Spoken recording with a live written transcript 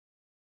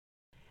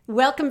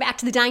Welcome back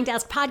to the Dying to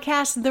Ask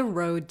podcast, The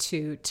Road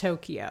to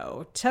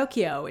Tokyo.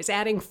 Tokyo is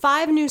adding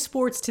 5 new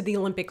sports to the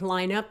Olympic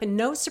lineup, and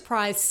no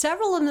surprise,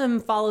 several of them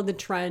follow the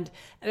trend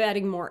of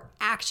adding more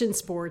action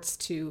sports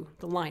to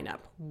the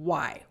lineup.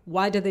 Why?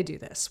 Why do they do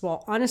this?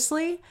 Well,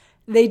 honestly,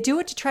 they do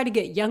it to try to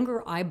get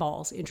younger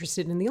eyeballs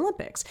interested in the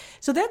Olympics.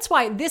 So that's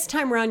why this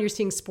time around you're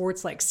seeing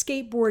sports like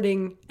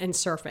skateboarding and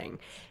surfing.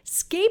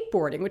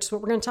 Skateboarding, which is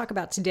what we're going to talk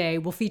about today,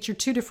 will feature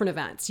 2 different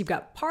events. You've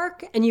got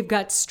park and you've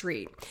got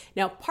street.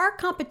 Now, park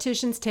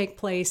competitions take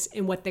place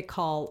in what they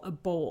call a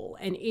bowl,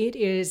 and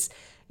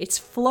it's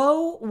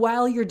flow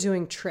while you're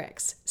doing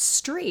tricks.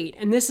 Street,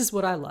 and this is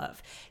what I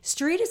love.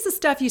 Street is the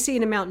stuff you see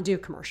in a Mountain Dew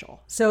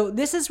commercial. So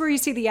this is where you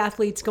see the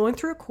athletes going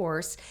through a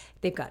course.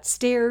 They've got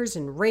stairs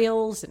and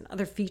rails and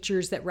other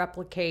features that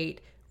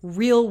replicate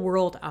real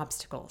world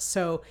obstacles.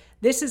 So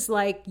this is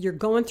like you're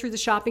going through the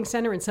shopping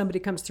center and somebody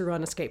comes through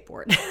on a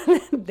skateboard.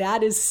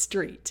 That is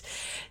street.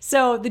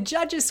 So the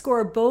judges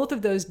score both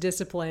of those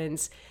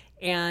disciplines,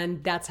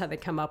 and that's how they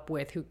come up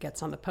with who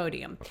gets on the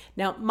podium.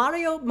 Now,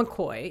 Mario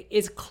McCoy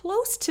is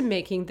close to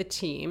making the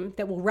team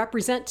that will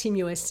represent Team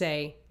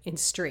USA in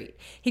street.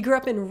 He grew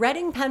up in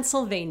Reading,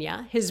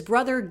 Pennsylvania. His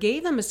brother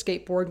gave him a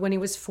skateboard when he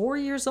was 4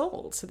 years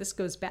old. So this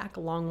goes back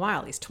a long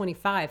while. He's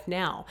 25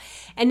 now.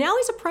 And now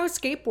he's a pro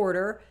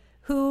skateboarder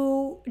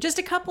who just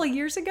a couple of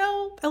years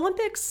ago,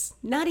 Olympics,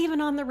 not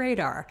even on the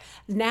radar.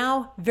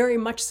 Now, very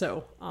much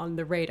so on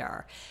the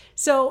radar.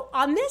 So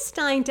on this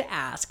Dying to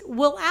Ask,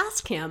 we'll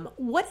ask him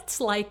what it's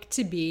like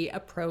to be a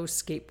pro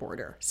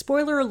skateboarder.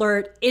 Spoiler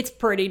alert, it's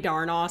pretty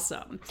darn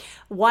awesome.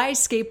 Why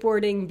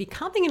skateboarding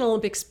becoming an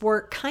Olympic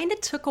sport kind of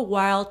took a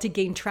while to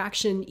gain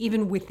traction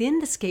even within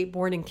the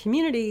skateboarding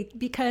community,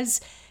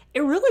 because it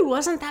really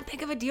wasn't that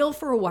big of a deal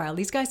for a while.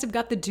 These guys have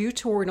got the Dew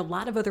Tour and a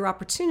lot of other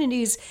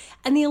opportunities,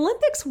 and the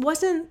Olympics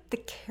wasn't the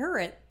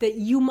carrot that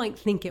you might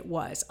think it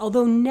was,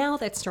 although now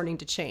that's starting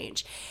to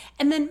change.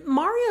 And then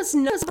Mario's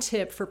another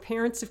tip for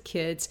parents of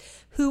kids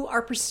who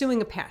are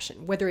pursuing a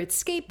passion, whether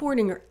it's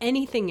skateboarding or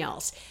anything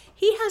else.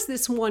 He has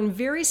this one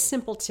very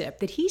simple tip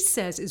that he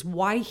says is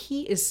why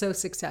he is so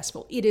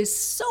successful. It is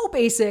so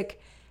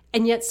basic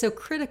and yet so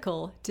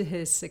critical to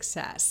his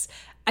success.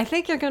 I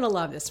think you're going to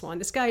love this one.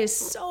 This guy is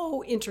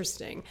so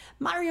interesting.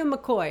 Mario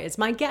McCoy is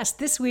my guest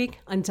this week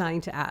on Dying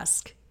to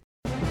Ask.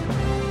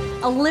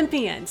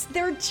 Olympians,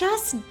 they're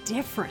just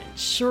different.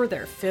 Sure,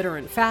 they're fitter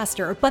and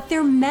faster, but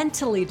they're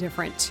mentally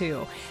different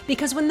too.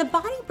 Because when the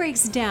body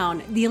breaks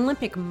down, the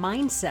Olympic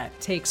mindset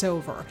takes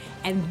over.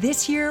 And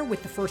this year,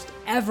 with the first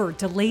ever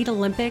delayed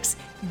Olympics,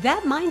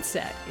 that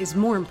mindset is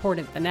more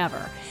important than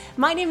ever.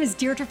 My name is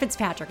Deirdre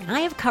Fitzpatrick, and I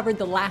have covered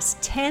the last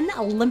 10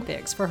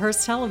 Olympics for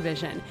Hearst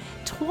Television.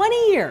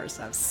 20 years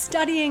of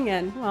studying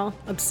and, well,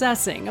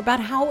 obsessing about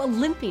how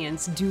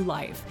Olympians do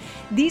life.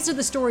 These are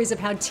the stories of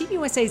how Team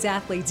USA's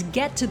athletes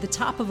get to the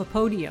top of a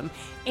podium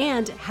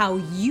and how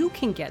you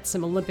can get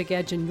some Olympic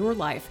edge in your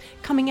life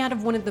coming out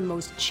of one of the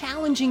most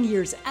challenging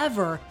years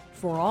ever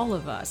for all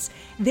of us.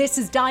 This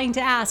is Dying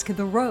to Ask,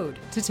 The Road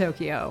to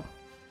Tokyo.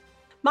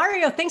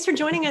 Mario, thanks for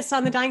joining us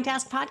on the Dying to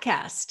Ask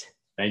podcast.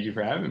 Thank you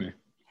for having me.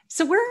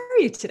 So where are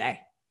you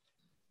today?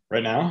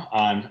 Right now,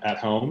 I'm at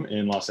home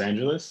in Los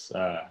Angeles.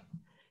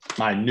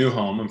 My new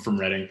home. I'm from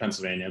Reading,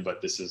 Pennsylvania,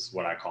 but this is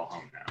what I call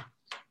home now.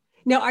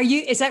 Now,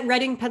 is that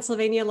Reading,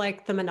 Pennsylvania,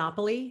 like the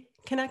Monopoly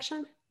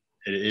connection?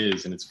 It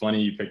is, and it's funny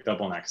you picked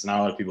up on that because not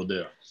a lot of people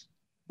do.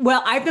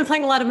 Well, I've been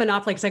playing a lot of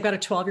Monopoly because I've got a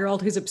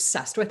 12-year-old who's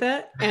obsessed with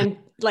it. And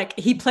like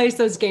he plays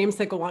those games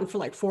that go on for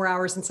like 4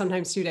 hours and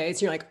sometimes 2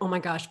 days. You're like, oh my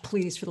gosh,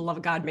 please, for the love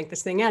of God, make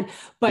this thing end.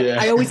 But yeah.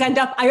 I always end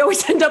up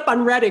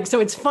on Reading. So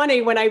it's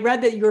funny when I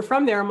read that you were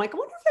from there, I'm like, I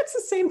wonder if that's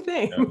the same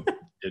thing. Yep.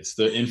 It's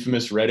the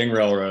infamous Reading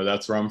Railroad.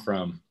 That's where I'm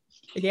from.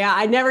 Yeah,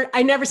 I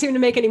never seem to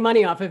make any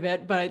money off of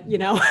it, but you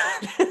know,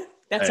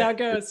 that's how it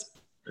goes.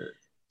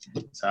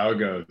 That's how it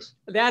goes.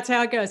 That's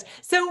how it goes.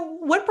 So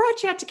what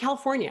brought you out to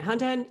California?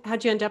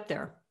 How'd you end up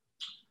there?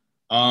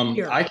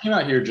 I came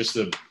out here just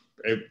to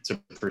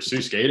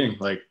pursue skating.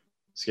 Like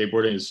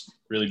skateboarding is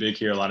really big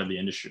here. A lot of the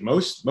industry,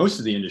 most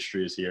of the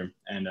industry is here,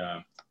 and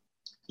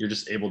you're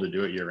just able to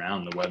do it year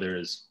round. The weather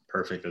is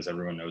perfect, as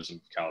everyone knows,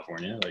 in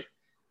California. Like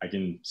I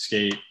can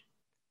skate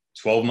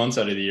 12 months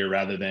out of the year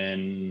rather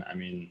than,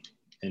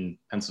 in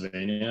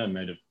Pennsylvania, I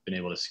might have been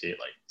able to skate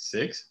like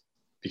 6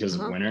 because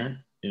of winter,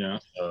 you know?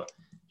 So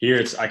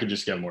here I could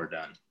just get more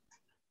done.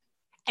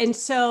 And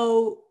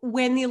so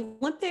when the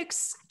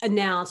Olympics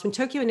announced, when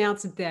Tokyo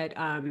announced that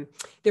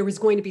there was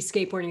going to be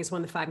skateboarding as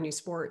one of the 5 new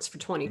sports for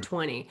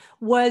 2020,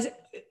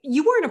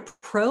 you weren't a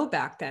pro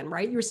back then,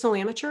 right? You were still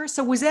amateur.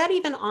 So was that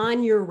even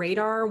on your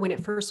radar when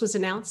it first was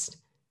announced?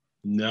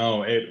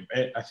 No,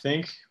 I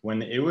think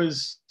when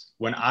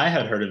I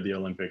had heard of the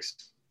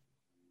Olympics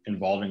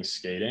involving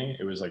skating,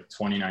 it was like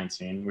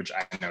 2019, which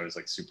I know is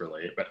like super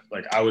late, but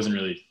like I wasn't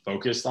really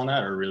focused on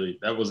that, or really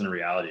that wasn't a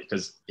reality,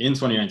 because in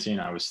 2019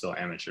 I was still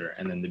amateur,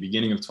 and then the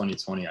beginning of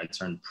 2020 I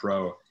turned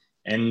pro.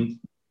 And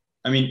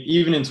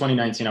even in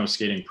 2019 I was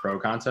skating pro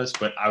contests,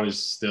 but I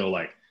was still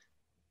like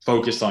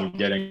focused on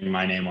getting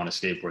my name on a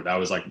skateboard. That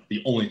was like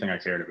the only thing I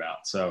cared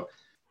about. So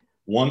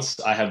once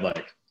I had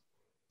like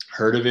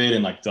heard of it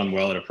and like done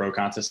well at a pro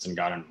contest and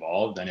got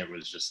involved, then it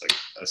was just like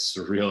a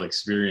surreal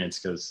experience,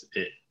 because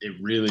it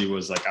really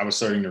was like I was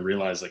starting to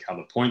realize like how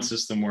the point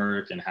system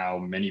work and how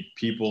many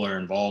people are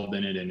involved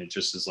in it, and it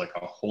just is like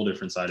a whole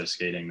different side of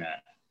skating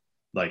that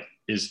like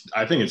is,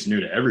 I think it's new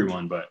to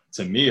everyone, but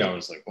to me I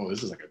was like, oh,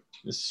 this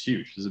is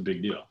huge, this is a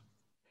big deal.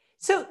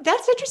 So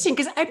that's interesting,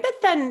 because I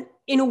bet then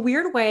in a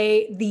weird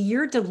way the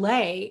year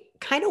delay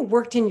kind of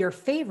worked in your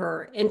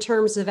favor in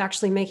terms of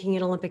actually making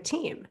an Olympic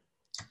team.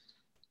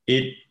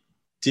 It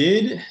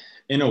did,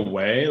 in a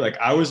way. Like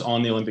I was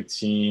on the Olympic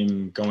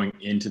team going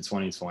into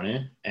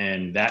 2020,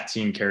 and that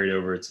team carried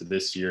over to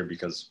this year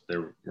because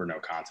there were no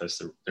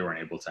contests. They weren't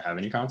able to have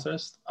any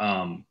contests.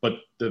 But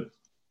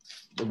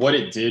what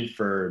it did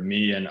for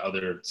me and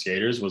other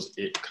skaters was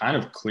it kind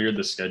of cleared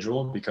the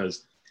schedule,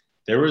 because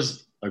there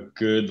was a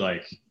good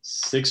like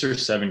 6 or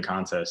 7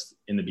 contests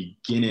in the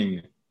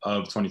beginning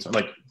of 2020.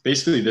 Like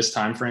basically this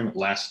time frame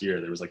last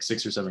year, there was like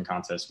 6 or 7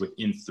 contests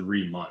within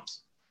 3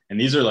 months. And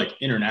these are like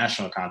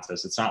international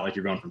contests. It's not like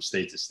you're going from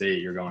state to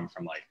state. You're going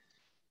from like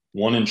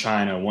one in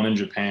China, one in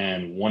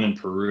Japan, one in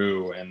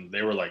Peru, and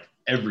they were like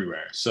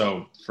everywhere.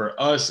 So for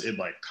us, it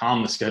like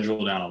calmed the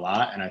schedule down a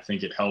lot. And I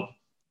think it helped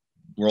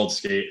World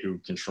Skate, who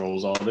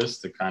controls all this,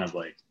 to kind of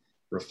like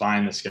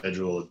refine the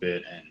schedule a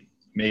bit and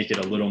make it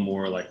a little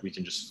more like we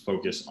can just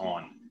focus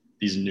on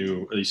these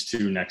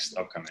 2 next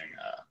upcoming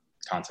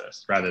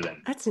contests rather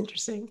than that's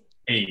interesting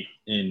 8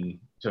 in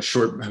a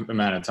short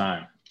amount of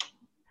time.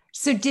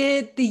 So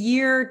did the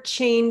year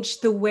change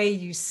the way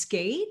you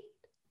skate?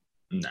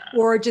 Nah.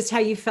 Or just how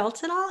you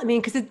felt at all? I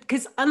mean,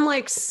 because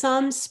unlike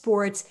some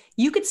sports,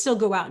 you could still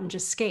go out and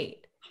just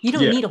skate. You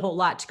don't need a whole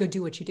lot to go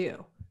do what you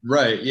do.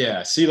 Right.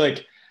 Yeah. See,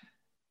 like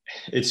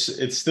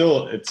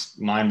it's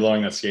mind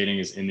blowing that skating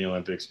is in the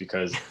Olympics,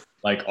 because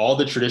like all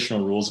the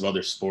traditional rules of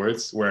other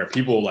sports where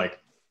people like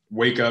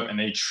wake up and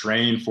they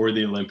train for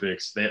the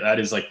Olympics, that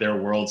is like their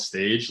world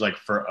stage. Like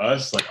for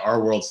us, like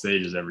our world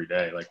stage is every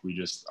day. Like we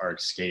just are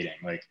skating.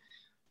 Like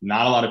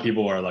not a lot of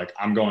people are like,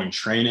 I'm going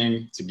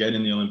training to get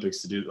in the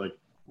Olympics to do, like,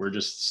 we're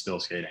just still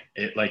skating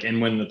it. Like, and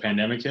when the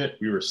pandemic hit,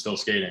 we were still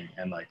skating.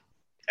 And like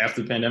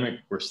after the pandemic,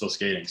 we're still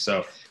skating.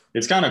 So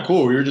it's kind of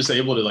cool. We were just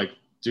able to like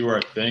do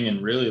our thing,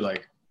 and really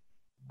like,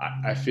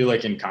 I feel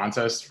like in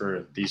contests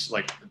for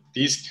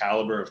these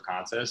caliber of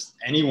contests,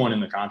 anyone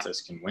in the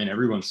contest can win.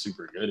 Everyone's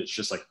super good. It's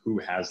just like who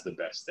has the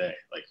best day,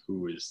 like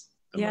who is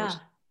the most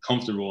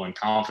comfortable and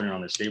confident on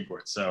their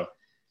skateboard. So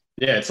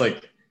yeah, it's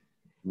like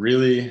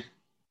really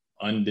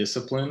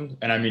undisciplined.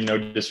 And I mean, no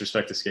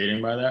disrespect to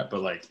skating by that,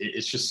 but like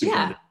it's just super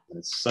undisciplined.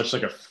 It's such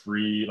like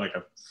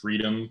a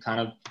freedom kind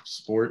of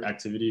sport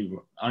activity.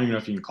 I don't even know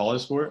if you can call it a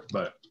sport,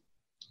 but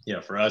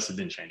yeah, for us, it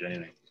didn't change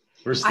anything.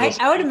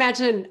 I would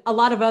imagine a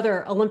lot of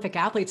other Olympic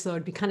athletes, though,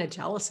 would be kind of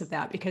jealous of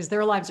that, because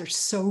their lives are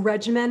so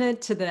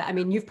regimented to I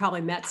mean, you've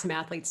probably met some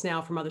athletes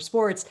now from other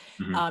sports.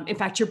 Mm-hmm. In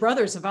fact, your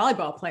brother's a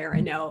volleyball player,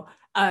 I know.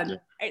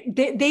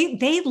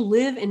 They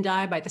live and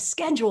die by the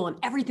schedule, and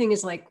everything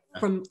is like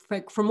from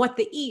what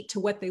they eat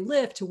to what they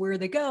live to where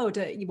they go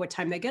to what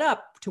time they get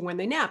up to when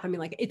they nap. I mean,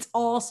 like it's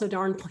all so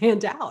darn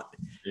planned out.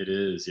 It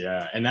is,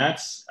 yeah. And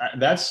that's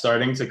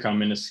starting to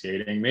come into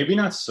skating. Maybe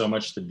not so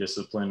much the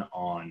discipline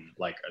on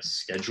like a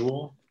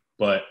schedule,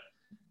 but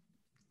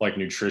like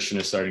nutrition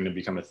is starting to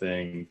become a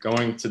thing.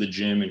 Going to the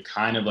gym and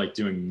kind of like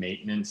doing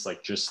maintenance,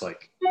 like just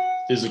like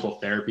physical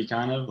therapy,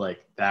 kind of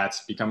like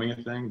that's becoming a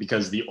thing,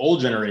 because the old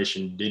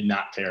generation did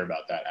not care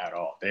about that at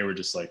all. They were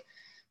just like,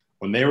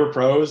 when they were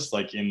pros,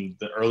 like in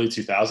the early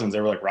 2000s, they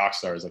were like rock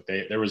stars. Like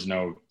there was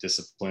no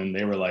discipline.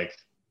 They were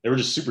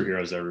just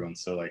superheroes to everyone.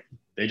 So like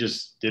they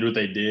just did what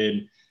they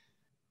did.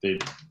 They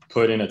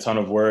put in a ton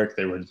of work.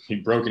 They would be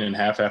broken in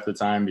half the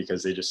time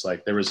because they just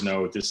like, there was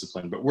no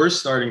discipline. But we're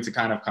starting to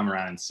kind of come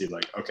around and see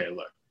like, okay,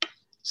 look,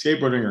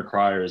 skateboarding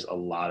requires a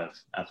lot of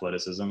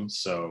athleticism.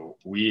 So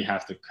we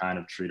have to kind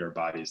of treat our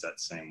bodies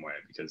that same way,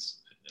 because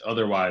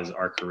otherwise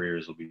our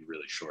careers will be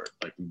really short.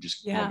 Like we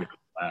just won't be able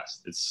to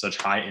last. It's such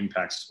high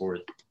impact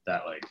sport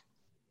that like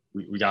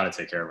we got to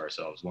take care of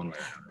ourselves one way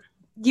or another.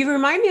 You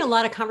remind me a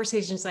lot of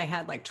conversations I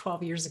had like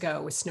 12 years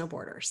ago with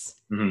snowboarders,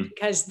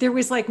 because there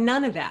was like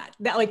none of that.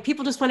 That like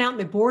people just went out and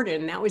they boarded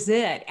and that was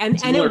it. And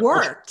it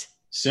worked.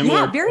 Similar.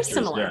 Yeah, very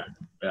similar.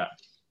 Yeah.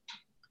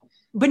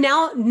 But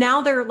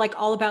now they're like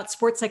all about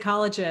sports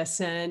psychologists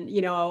and,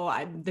 you know,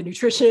 the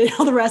nutrition and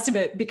all the rest of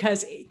it,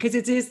 because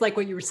it is like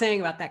what you were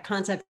saying about that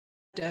concept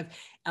of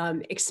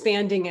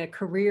expanding a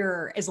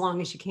career as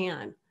long as you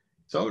can.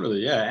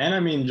 Totally. Yeah. And I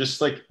mean,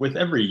 just like with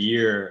every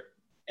year,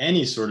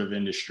 any sort of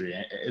industry,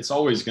 it's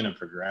always going to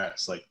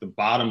progress. Like the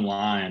bottom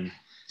line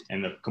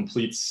and the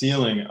complete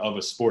ceiling of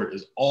a sport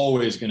is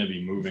always going to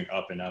be moving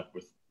up and up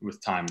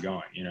with time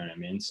going. You know what I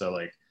mean? So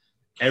like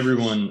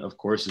everyone, of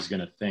course, is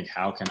going to think,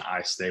 how can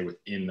I stay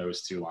within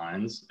those 2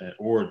 lines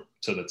or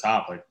to the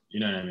top? Like, you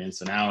know what I mean?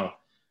 So now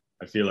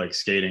I feel like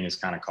skating is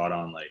kind of caught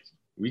on, like,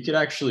 we could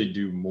actually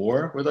do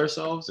more with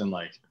ourselves and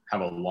like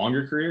have a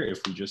longer career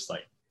if we just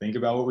like think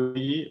about what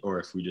we eat, or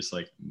if we just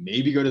like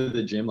maybe go to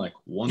the gym like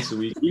once a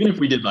week, even if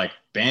we did like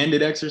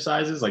banded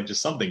exercises, like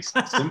just something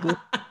simple,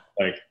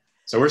 like,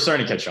 so we're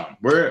starting to catch on.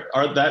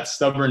 That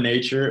stubborn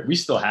nature, we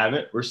still have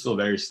it. We're still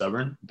very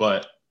stubborn,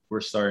 but we're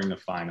starting to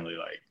finally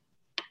like,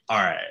 all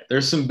right,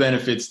 there's some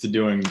benefits to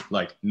doing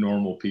like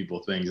normal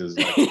people things as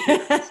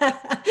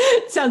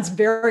like. Sounds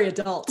very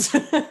adult.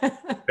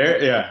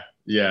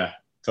 Yeah,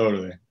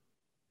 totally.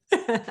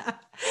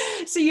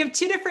 So you have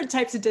two different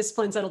types of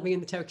disciplines that'll be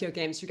in the Tokyo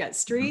Games. You've got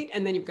street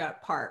and then you've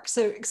got park.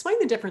 So explain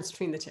the difference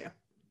between the two.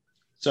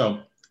 So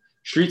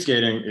street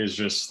skating is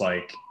just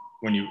like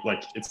when you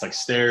like, it's like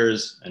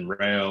stairs and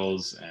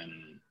rails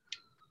and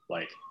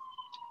like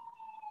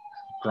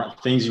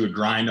things you would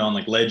grind on,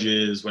 like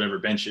ledges, whatever,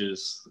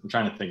 benches. I'm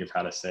trying to think of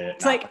how to say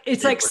it.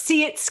 It's like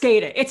see it,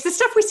 skate it. It's the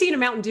stuff we see in a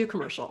Mountain Dew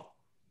commercial.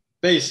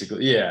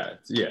 Basically, yeah,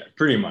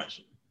 pretty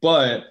much.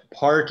 But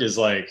park is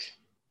like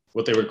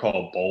what they would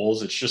call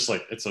bowls. It's just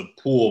like, it's a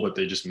pool, but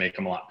they just make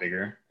them a lot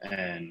bigger.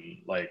 And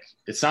like,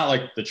 it's not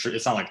like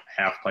it's not like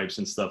half pipes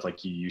and stuff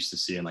like you used to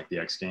see in like the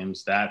X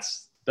Games.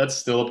 That's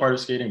still a part of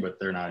skating, but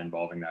they're not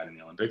involving that in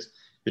the Olympics.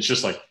 It's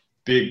just like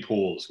big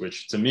pools,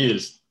 which to me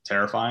is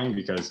terrifying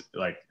because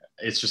like,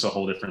 it's just a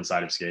whole different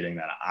side of skating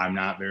that I'm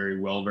not very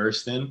well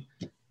versed in.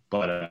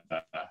 But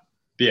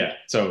yeah,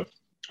 so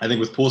I think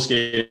with pool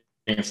skating,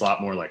 it's a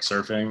lot more like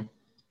surfing.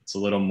 It's a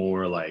little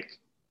more like,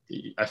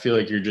 I feel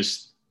like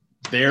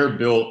they're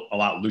built a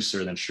lot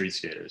looser than street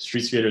skaters.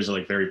 Street skaters are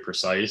like very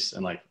precise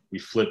and like we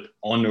flip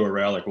onto a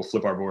rail, like we'll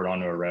flip our board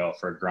onto a rail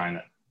for a grind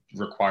that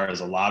requires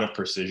a lot of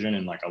precision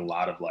and like a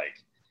lot of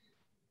like,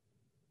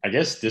 I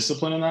guess,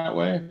 discipline in that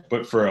way.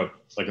 But for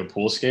a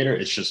pool skater,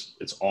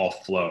 it's all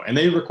flow. And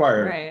they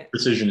require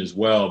precision as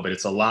well, but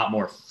it's a lot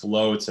more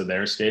flow to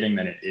their skating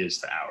than it is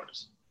to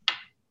ours.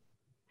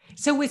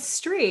 So with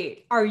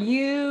street, are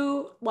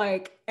you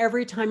like,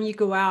 every time you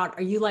go out,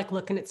 are you like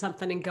looking at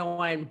something and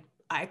going,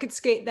 I could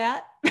skate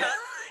that?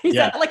 Is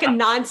that like I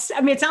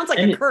mean, it sounds like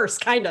a curse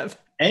kind of.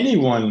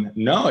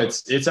 No,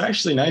 it's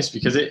actually nice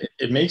because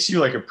it makes you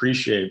like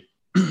appreciate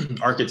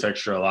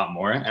architecture a lot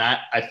more. And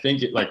I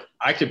think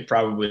I could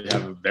probably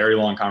have a very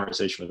long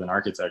conversation with an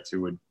architect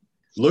who would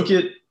look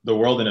at the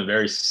world in a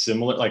very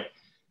similar,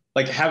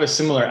 like have a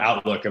similar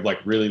outlook of like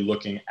really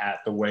looking at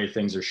the way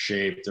things are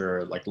shaped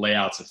or like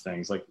layouts of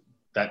things like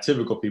that.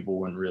 Typical people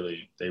wouldn't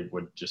really, they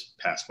would just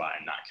pass by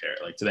and not care.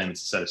 Like to them,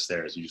 it's a set of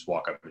stairs. You just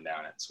walk up and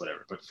down, it's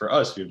whatever. But for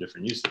us, we have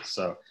different uses.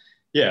 So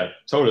yeah,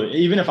 totally.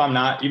 Even if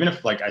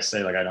like I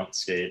say, like I don't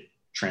skate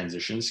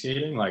transition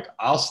skating, like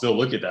I'll still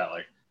look at that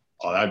like,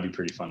 oh, that'd be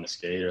pretty fun to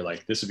skate, or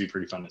like this would be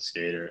pretty fun to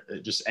skate, or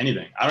just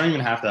anything. I don't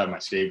even have to have my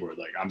skateboard.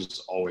 Like I'm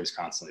just always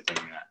constantly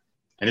thinking that.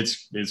 And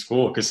it's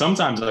cool because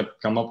sometimes I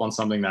come up on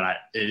something that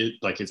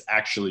it's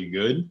actually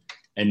good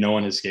and no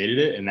one has skated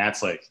it. And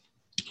that's like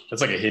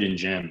a hidden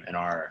gem in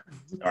our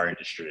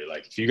industry.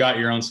 Like if you got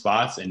your own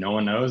spots and no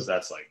one knows,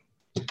 that's like,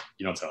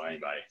 you don't tell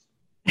anybody.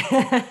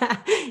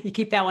 You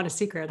keep that one a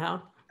secret, huh?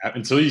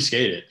 Until you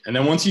skate it. And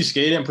then once you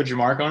skate it and put your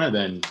mark on it,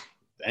 then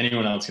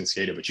anyone else can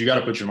skate it, but you got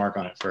to put your mark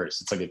on it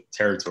first. It's like a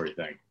territory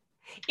thing.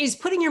 Is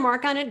putting your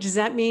mark on it, does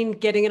that mean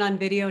getting it on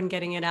video and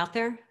getting it out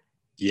there?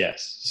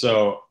 Yes.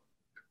 So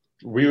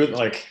we would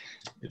like,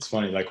 it's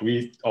funny. Like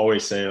we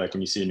always say, like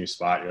when you see a new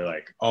spot, you're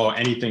like, oh,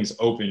 anything's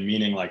open,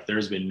 meaning like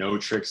there's been no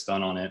tricks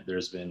done on it.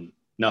 There's been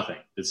nothing.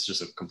 It's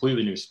just a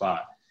completely new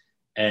spot.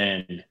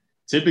 And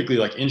typically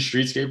like in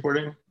street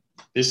skateboarding,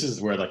 this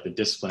is where like the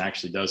discipline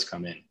actually does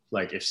come in.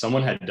 Like if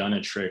someone had done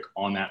a trick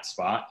on that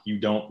spot, you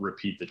don't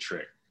repeat the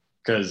trick.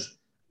 Because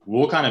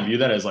we'll kind of view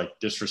that as like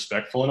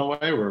disrespectful in a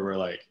way where we're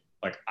like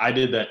I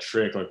did that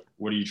trick, like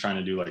what are you trying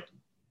to do, like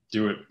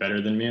do it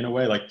better than me in a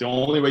way. Like the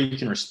only way you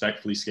can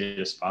respectfully skate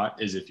a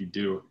spot is if you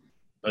do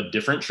a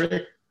different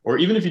trick, or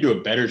even if you do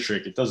a better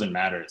trick, it doesn't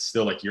matter. It's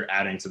still like you're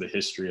adding to the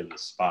history of the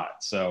spot.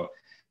 So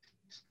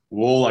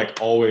we'll like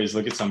always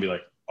look at somebody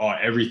like, oh,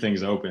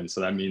 everything's open,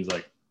 so that means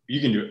like you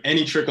can do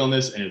any trick on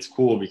this and it's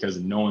cool because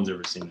no one's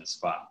ever seen this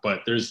spot.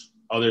 But there's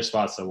other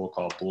spots that we'll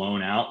call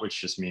blown out, which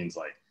just means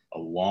like a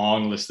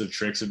long list of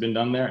tricks have been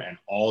done there and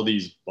all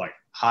these like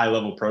high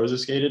level pros have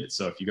skated.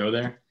 So if you go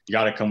there, you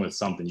got to come with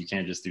something. You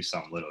can't just do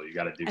something little. You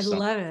got to do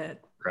something. I love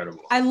it.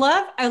 Incredible. I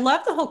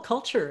love the whole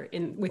culture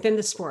within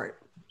the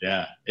sport.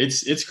 Yeah,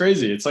 it's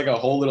crazy. It's like a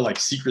whole little like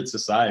secret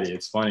society.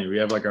 It's funny. We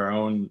have like our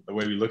own, the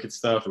way we look at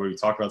stuff, the way we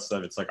talk about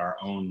stuff. It's like our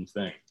own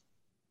thing.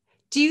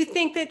 Do you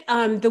think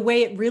that the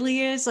way it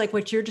really is, like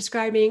what you're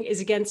describing, is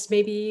against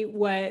maybe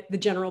what the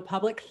general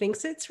public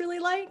thinks it's really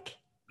like?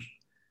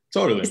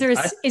 Totally.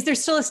 Is there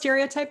still a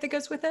stereotype that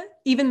goes with it,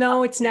 even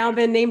though it's now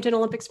been named an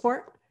Olympic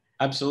sport?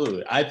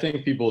 Absolutely. I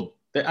think people,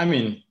 I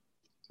mean,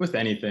 with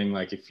anything,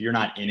 like if you're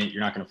not in it,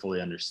 you're not going to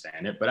fully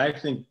understand it. But I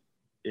think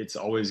it's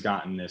always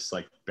gotten this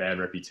like bad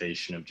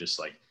reputation of just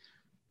like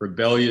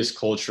rebellious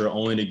culture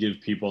only to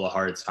give people a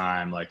hard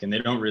time. Like, and they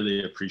don't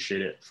really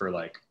appreciate it for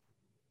like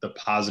the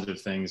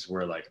positive things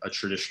where like a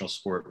traditional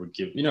sport would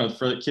give, you know,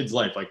 for the kids'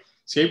 life. Like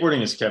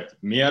skateboarding has kept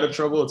me out of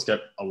trouble. It's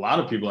kept a lot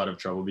of people out of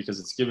trouble because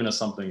it's given us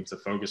something to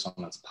focus on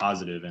that's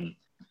positive. And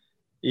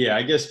yeah,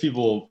 I guess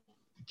people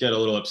get a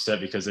little upset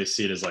because they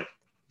see it as like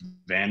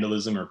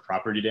vandalism or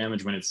property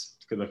damage when it's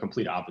the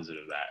complete opposite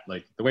of that.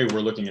 Like the way we're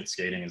looking at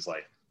skating is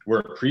like, we're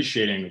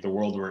appreciating the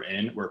world we're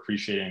in. We're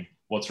appreciating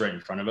what's right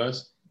in front of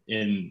us.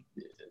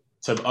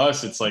 To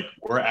us, it's like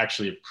we're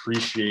actually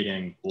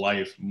appreciating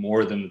life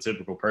more than the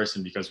typical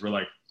person, because we're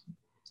like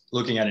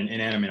looking at an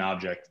inanimate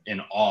object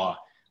in awe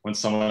when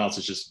someone else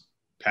is just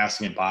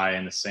passing it by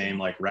in the same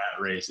like rat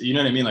race. You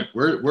know what I mean? Like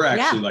we're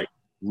actually like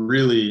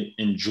really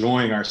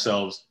enjoying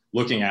ourselves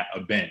looking at a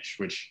bench,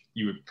 which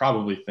you would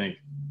probably think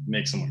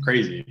makes someone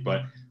crazy,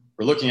 but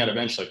we're looking at a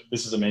bench like,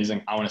 this is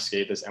amazing. I want to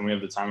skate this. And we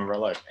have the time of our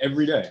life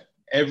every day.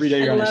 Every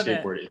day you're on your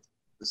skateboard. It's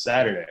a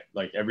Saturday.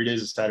 Like every day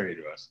is a Saturday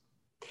to us.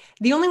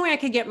 The only way I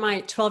could get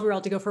my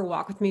 12-year-old to go for a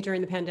walk with me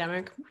during the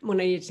pandemic, when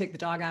I needed to take the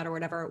dog out or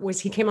whatever, was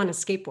he came on a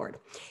skateboard.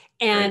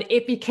 And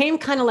it became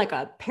kind of like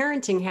a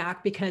parenting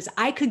hack, because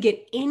I could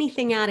get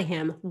anything out of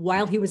him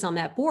while he was on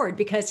that board,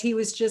 because he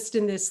was just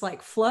in this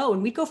like flow,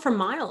 and we'd go for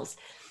miles.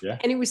 Yeah.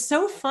 And it was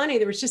so funny.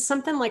 There was just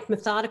something like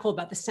methodical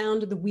about the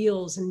sound of the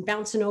wheels and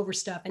bouncing over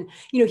stuff. And,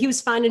 he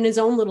was finding his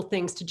own little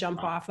things to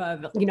jump off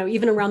of,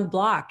 even around the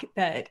block,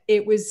 that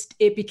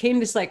it became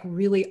this like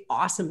really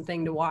awesome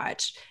thing to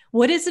watch.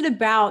 What is it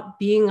about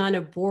being on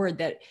a board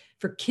that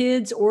for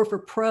kids or for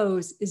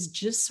pros is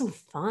just so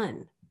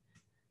fun?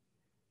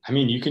 I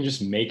mean, you can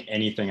just make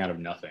anything out of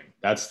nothing.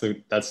 That's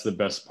the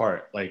best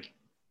part. Like,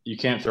 you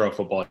can't throw a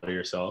football at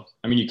yourself.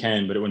 I mean, you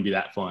can, but it wouldn't be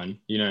that fun.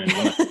 You know,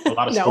 a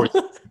lot of sports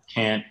you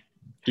can't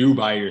do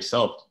by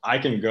yourself. I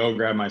can go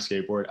grab my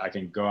skateboard. I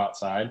can go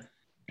outside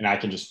and I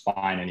can just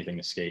find anything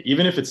to skate.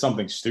 Even if it's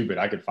something stupid,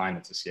 I could find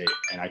it to skate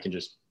and I can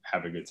just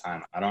have a good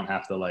time. I don't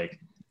have to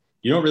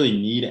you don't really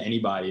need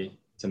anybody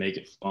to make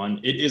it fun.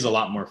 It is a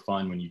lot more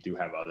fun when you do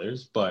have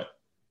others, but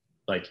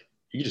you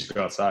can just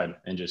go outside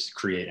and just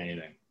create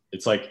anything.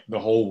 It's like the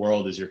whole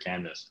world is your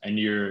canvas and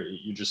you're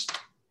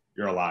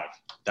alive.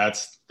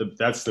 That's the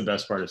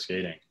best part of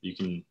skating. You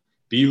can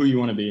be who you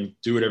want to be,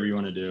 do whatever you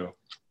want to do,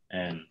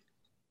 and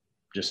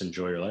just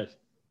enjoy your life.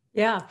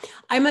 Yeah.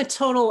 I'm a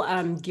total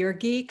gear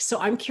geek. So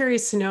I'm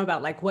curious to know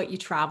about what you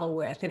travel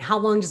with and how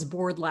long does a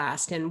board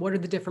last and what are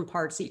the different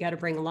parts that you got to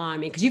bring along. I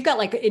mean, because you've got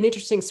an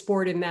interesting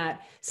sport in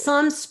that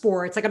some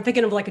sports, I'm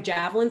thinking of a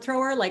javelin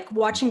thrower,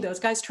 watching those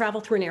guys travel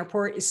through an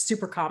airport is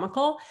super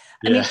comical.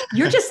 I mean,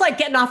 you're just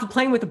getting off a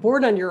plane with a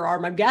board on your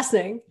arm, I'm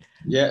guessing.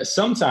 Yeah,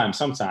 sometimes.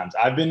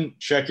 I've been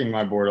checking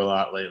my board a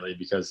lot lately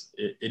because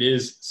it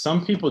is,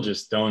 some people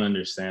just don't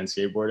understand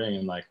skateboarding.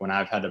 And when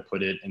I've had to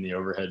put it in the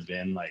overhead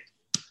bin,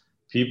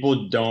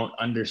 people don't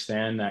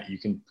understand that you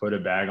can put a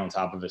bag on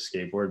top of a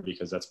skateboard,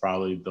 because that's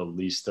probably the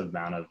least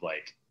amount of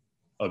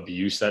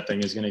abuse that thing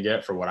is going to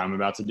get for what I'm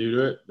about to do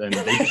to it. Then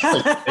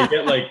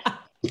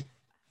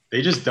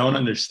they just don't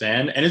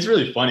understand. And it's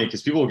really funny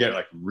because people will get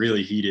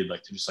really heated. They're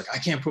just I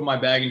can't put my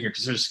bag in here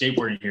because there's a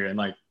skateboard in here. And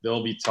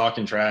they'll be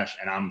talking trash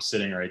and I'm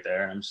sitting right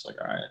there. I'm just all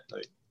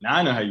right, now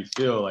I know how you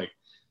feel.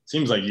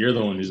 Seems like you're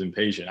the one who's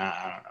impatient.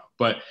 I don't know.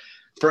 But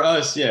for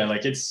us, yeah,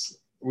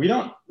 we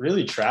don't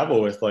really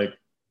travel with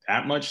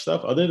that much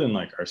stuff other than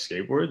our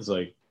skateboards.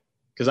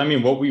 Because I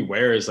mean, what we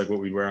wear is what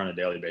we wear on a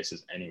daily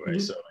basis anyway. Mm-hmm.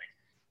 So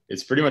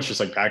it's pretty much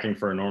just packing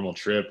for a normal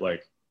trip.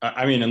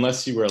 I mean,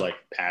 unless you wear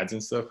pads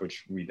and stuff,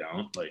 which we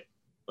don't.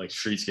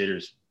 Street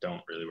skaters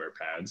don't really wear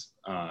pads.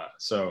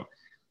 So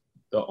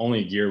the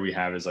only gear we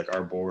have is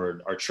our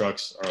board. Our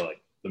trucks are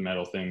the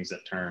metal things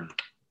that turn.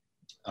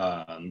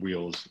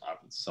 Wheels,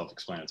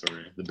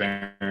 self-explanatory. The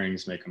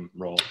bearings make them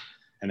roll,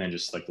 and then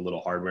just the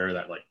little hardware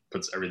that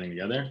puts everything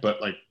together. But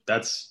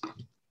that's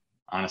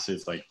honestly,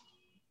 it's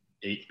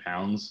 8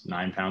 pounds,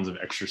 9 pounds of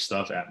extra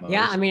stuff at most.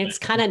 Yeah, I mean, it's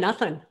kind of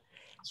nothing.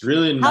 It's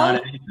really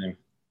not anything.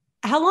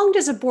 How long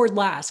does a board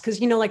last? Because,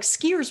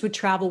 skiers would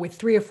travel with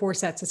 3 or 4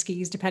 sets of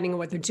skis, depending on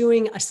what they're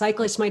doing. A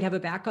cyclist might have a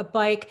backup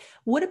bike.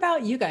 What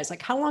about you guys?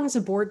 How long does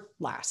a board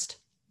last?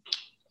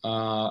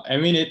 I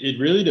mean, it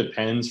really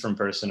depends from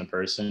person to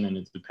person, and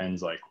it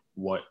depends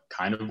what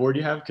kind of board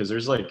you have. Because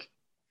there's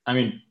I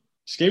mean,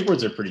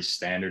 skateboards are pretty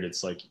standard.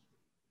 It's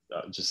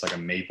just a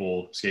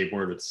maple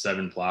skateboard with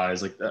 7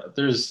 plies.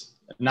 There's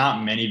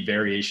not many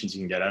variations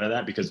you can get out of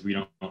that because we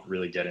don't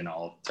really get into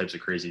all types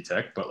of crazy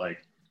tech. But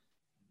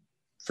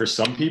for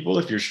some people,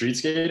 if you're street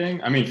skating,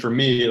 I mean, for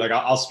me,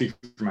 I'll speak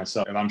for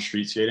myself. If I'm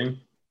street skating,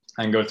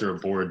 I can go through a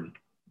board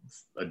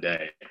a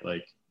day,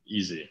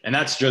 easy. And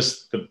that's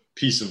just the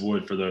piece of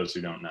wood for those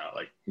who don't know.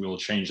 We'll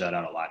change that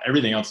out a lot.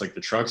 Everything else, the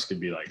trucks could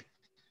be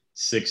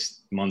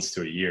 6 months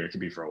to a year. It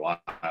could be for a while.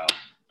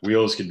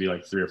 Wheels could be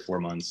 3 or 4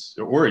 months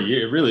or a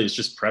year. It really is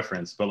just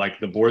preference. But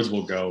the boards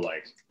will go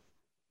it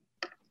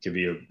could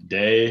be a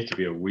day, it could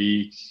be a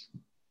week,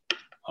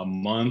 a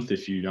month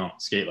if you don't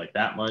skate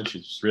that much.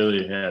 It's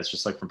really, it's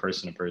just from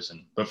person to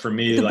person. But for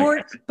me,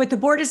 the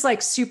board is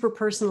super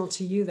personal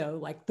to you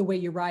though, the way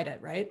you ride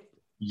it, right?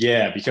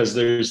 Yeah, because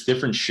there's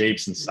different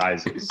shapes and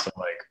sizes. So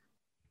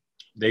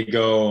they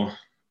go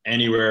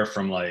anywhere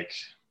from I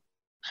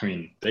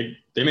mean, they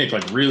make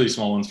really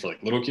small ones for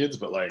little kids,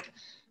 but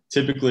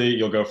typically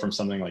you'll go from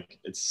something like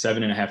it's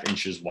 7.5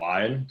 inches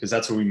wide, because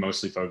that's what we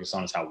mostly focus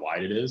on, is how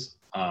wide it is.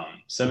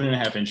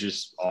 7.5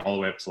 inches all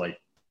the way up to like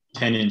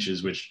 10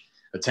 inches, which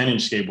a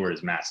 10-inch skateboard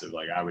is massive.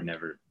 Like I would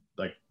never,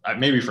 like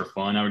maybe for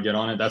fun I would get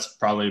on it. That's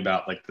probably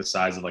about like the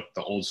size of like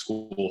the old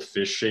school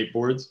fish shape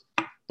boards.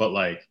 But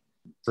like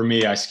for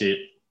me, I skate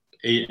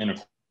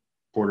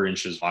 8.25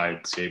 inches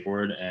wide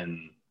skateboard,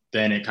 and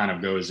then it kind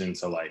of goes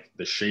into like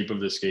the shape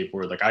of the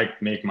skateboard. Like I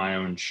make my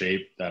own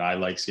shape that I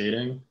like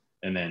skating,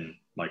 and then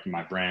like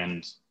my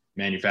brand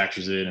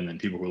manufactures it, and then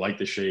people who like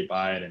the shape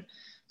buy it. And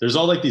there's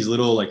all like these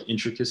little like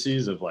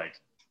intricacies of like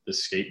the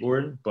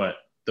skateboard, but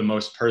the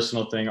most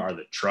personal thing are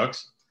the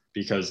trucks,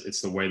 because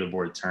it's the way the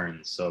board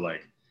turns. So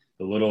like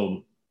the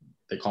little,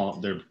 they're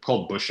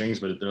called bushings,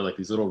 but they're like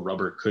these little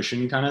rubber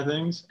cushion kind of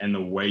things. And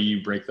the way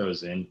you break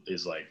those in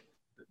is like,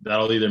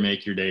 that'll either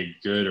make your day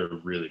good or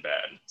really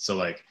bad. So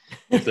like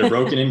if they're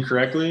broken in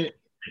correctly,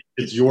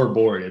 it's your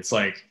board. It's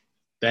like,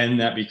 then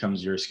that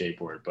becomes your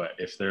skateboard. But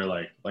if they're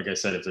like I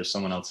said, if there's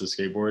someone else's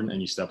skateboard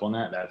and you step on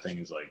that, that thing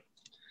is like,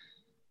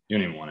 you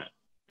don't even want it.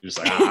 You're just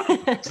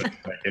like,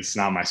 it's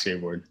not my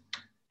skateboard.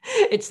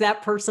 It's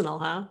that personal,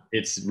 huh?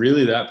 It's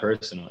really that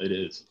personal. It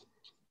is.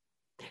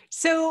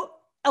 So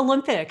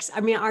Olympics,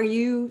 I mean, are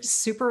you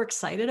super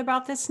excited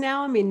about this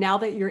now? I mean, now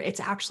that it's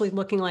actually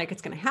looking like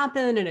it's going to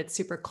happen and it's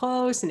super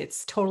close and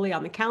it's totally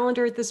on the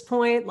calendar at this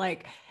point.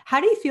 Like, how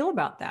do you feel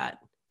about that?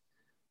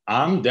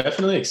 I'm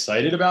definitely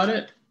excited about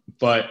it,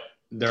 but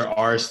there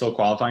are still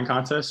qualifying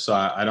contests. So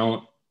I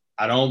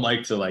don't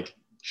like to like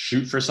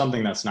shoot for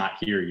something that's not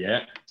here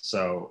yet.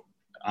 So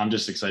I'm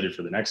just excited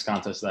for the next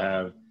contest I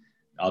have.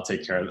 I'll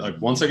take care of it.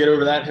 Like once I get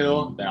over that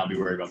hill, then I'll be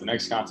worried about the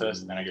next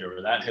contest. Then I get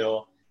over that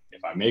hill.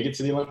 If I make it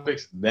to the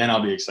Olympics, then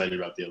I'll be excited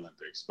about the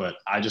Olympics. But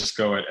I just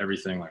go at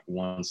everything like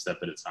one step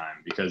at a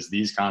time, because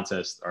these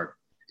contests are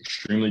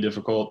extremely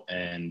difficult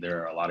and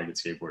there are a lot of good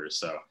skateboarders.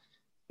 So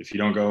if you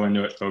don't go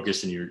into it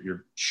focused and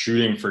you're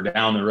shooting for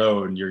down the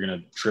road, you're going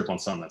to trip on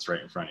something that's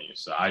right in front of you.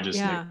 So I just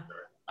make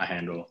sure I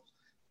handle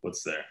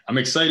what's there. I'm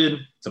excited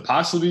to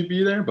possibly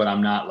be there, but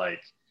I'm not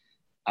like,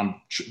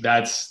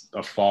 that's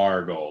a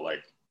far goal.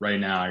 Like right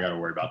now I got to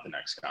worry about the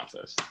next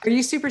contest. Are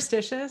you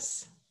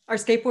superstitious? Are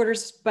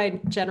skateboarders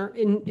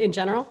in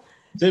general?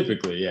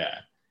 Typically, yeah.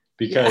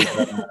 Because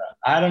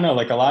I don't know,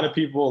 like a lot of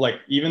people, like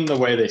even the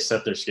way they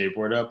set their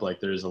skateboard up, like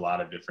there's a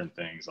lot of different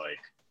things,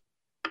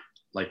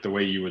 like the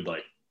way you would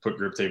like put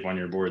grip tape on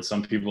your board.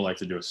 Some people like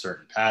to do a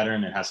certain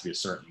pattern. It has to be a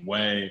certain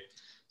way.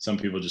 Some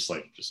people just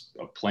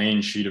a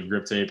plain sheet of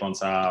grip tape on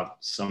top.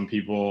 Some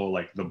people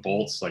like the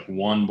bolts, like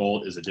one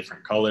bolt is a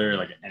different color,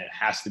 like, and it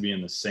has to be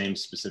in the same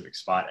specific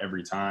spot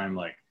every time.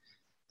 Like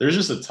there's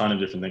just a ton of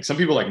different things. Some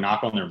people like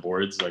knock on their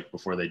boards, like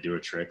before they do a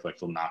trick, like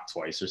they'll knock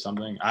twice or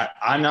something.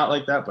 I'm not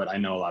like that, but I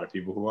know a lot of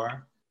people who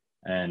are.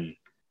 And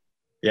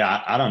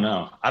yeah, I don't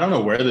know. I don't know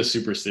where the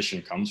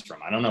superstition comes from.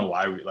 I don't know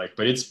why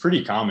but it's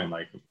pretty common.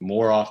 Like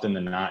more often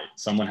than not,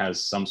 someone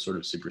has some sort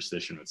of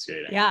superstition with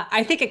skating. Yeah,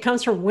 I think it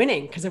comes from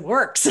winning because it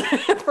works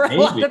for a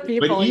lot of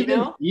people. But even, you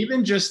know?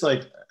 even just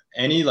like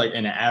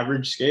an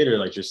average skater,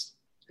 like just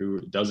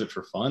who does it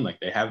for fun, like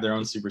they have their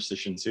own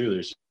superstition too.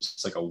 There's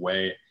just like a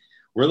way.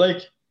 We're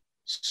like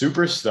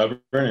super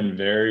stubborn and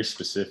very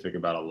specific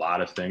about a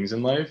lot of things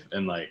in life,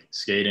 and like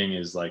skating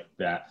is like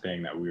that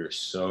thing that we are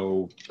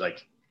so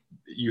like.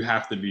 You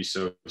have to be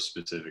so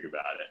specific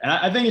about it. And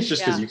I think it's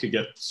just because you could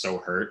get so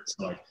hurt.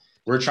 So like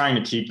we're trying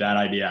to keep that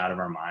idea out of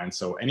our mind.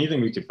 So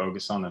anything we could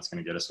focus on that's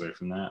going to get us away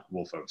from that,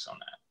 we'll focus on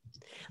that.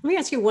 Let me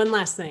ask you one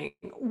last thing.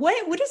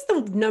 What is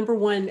the number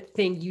one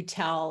thing you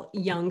tell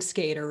young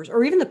skaters,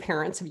 or even the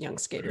parents of young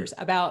skaters,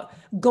 about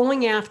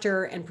going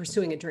after and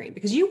pursuing a dream?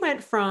 Because you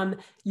went from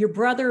your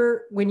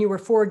brother, when you were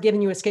 4,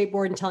 giving you a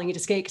skateboard and telling you to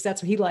skate because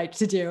that's what he liked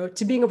to do,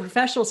 to being a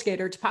professional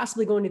skater, to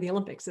possibly going to the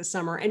Olympics this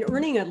summer and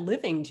earning a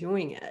living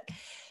doing it.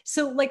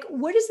 So like,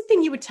 what is the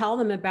thing you would tell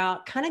them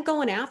about kind of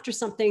going after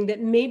something that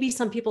maybe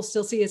some people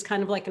still see as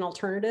kind of like an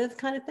alternative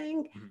kind of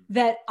thing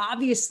that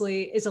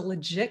obviously is a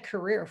legit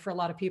career for a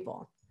lot of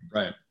people?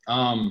 Right.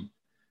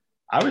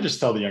 I would just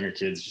tell the younger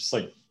kids, just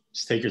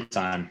take your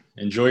time,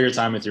 enjoy your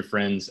time with your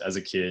friends as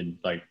a kid.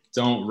 Like,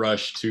 don't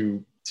rush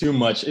too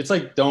much. It's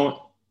like, don't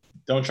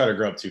try to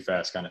grow up too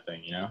fast kind of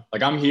thing, you know?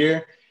 Like I'm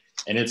here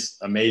and it's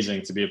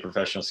amazing to be a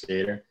professional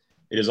skater.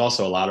 It is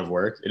also a lot of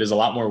work. It is a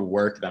lot more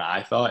work than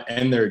I thought.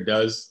 And there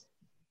is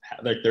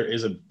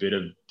a bit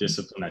of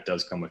discipline that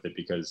does come with it,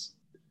 because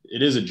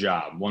it is a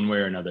job. One way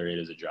or another, it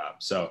is a job.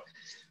 So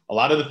a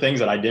lot of the things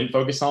that I didn't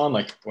focus on,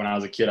 like when I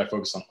was a kid, I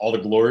focused on all the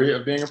glory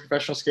of being a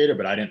professional skater,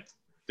 but I didn't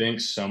think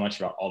so much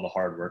about all the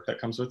hard work that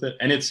comes with it.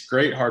 And it's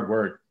great hard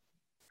work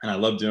and I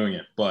love doing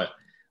it. But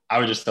I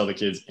would just tell the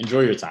kids,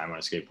 enjoy your time on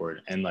a skateboard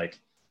and like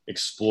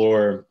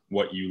explore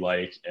what you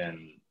like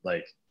and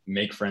like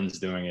make friends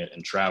doing it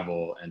and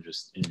travel and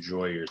just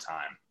enjoy your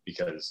time,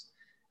 because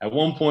at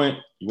one point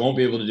you won't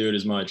be able to do it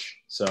as much.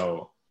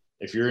 So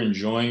if you're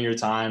enjoying your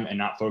time and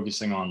not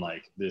focusing on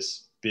like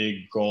this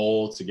big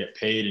goal to get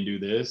paid and do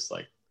this,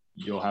 like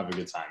you'll have a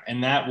good time,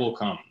 and that will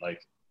come.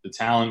 Like the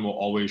talent will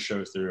always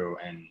show through,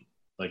 and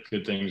like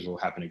good things will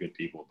happen to good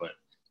people, but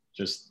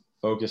just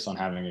focus on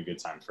having a good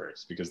time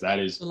first, because that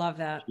is love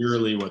that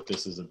purely what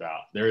this is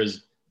about.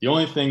 The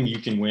only thing you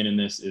can win in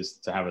this is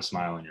to have a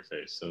smile on your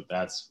face. So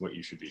that's what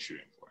you should be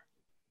shooting for.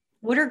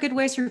 What are good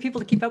ways for people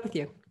to keep up with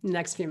you in the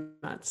next few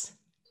months?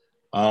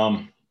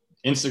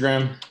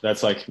 Instagram,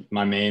 that's like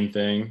my main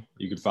thing.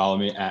 You could follow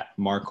me at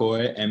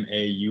Marcoy,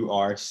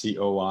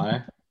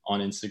 Maurcoy on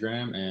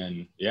Instagram.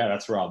 And yeah,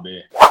 that's where I'll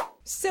be.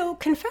 So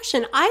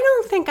confession, I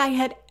don't think I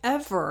had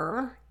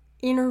ever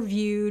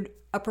interviewed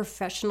a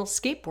professional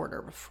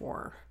skateboarder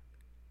before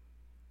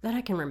that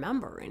I can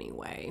remember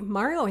anyway.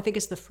 Mario, I think,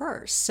 is the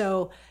first.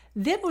 So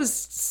that was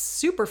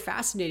super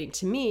fascinating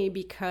to me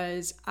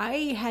because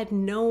I had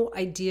no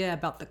idea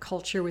about the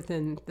culture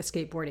within the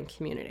skateboarding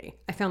community.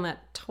 I found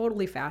that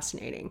totally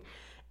fascinating.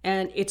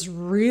 And it's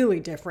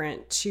really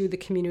different to the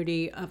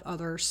community of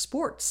other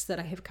sports that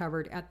I have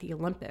covered at the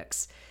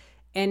Olympics.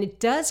 And it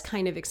does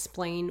kind of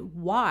explain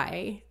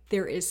why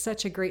there is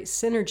such a great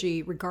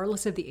synergy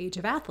regardless of the age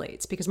of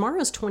athletes, because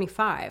Mario's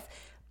 25,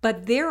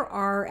 but there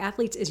are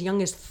athletes as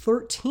young as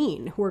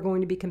 13 who are going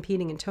to be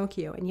competing in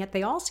Tokyo, and yet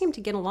they all seem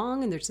to get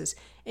along, and there's this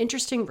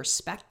interesting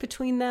respect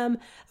between them.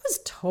 It was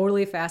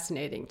totally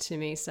fascinating to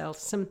me. So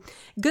some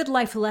good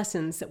life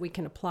lessons that we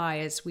can apply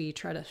as we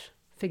try to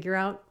figure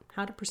out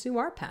how to pursue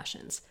our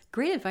passions.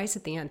 Great advice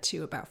at the end,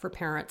 too, for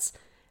parents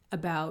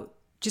about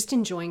just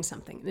enjoying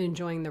something and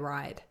enjoying the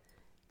ride.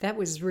 That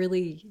was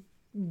really,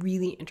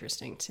 really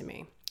interesting to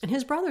me. And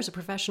his brother's a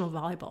professional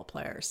volleyball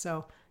player,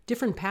 so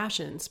different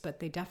passions, but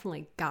they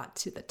definitely got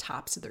to the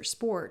tops of their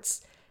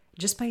sports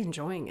just by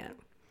enjoying it.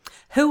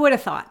 Who would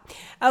have thought?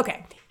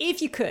 Okay,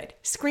 if you could,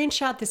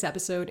 screenshot this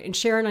episode and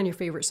share it on your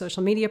favorite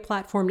social media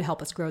platform to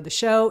help us grow the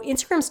show.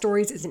 Instagram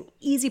Stories is an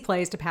easy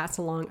place to pass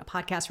along a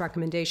podcast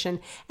recommendation.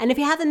 And if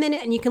you have a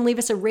minute and you can leave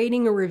us a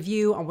rating or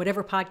review on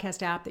whatever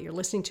podcast app that you're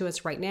listening to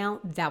us right now,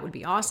 that would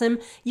be awesome.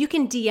 You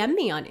can DM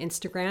me on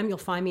Instagram. You'll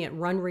find me at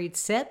Run, Read,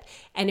 Sip.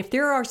 And if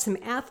there are some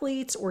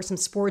athletes or some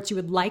sports you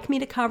would like me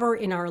to cover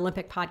in our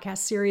Olympic podcast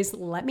series,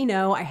 let me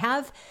know. I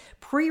have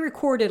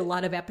pre-recorded a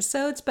lot of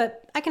episodes,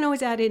 but I can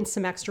always add in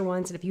some extra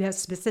ones. And if you have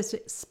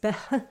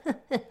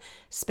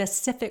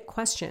specific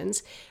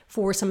questions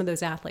for some of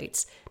those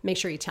athletes, make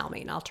sure you tell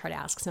me, and I'll try to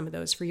ask some of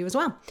those for you as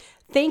well.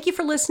 Thank you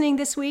for listening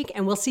this week,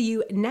 and we'll see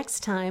you next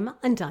time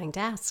on Dying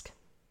to Ask.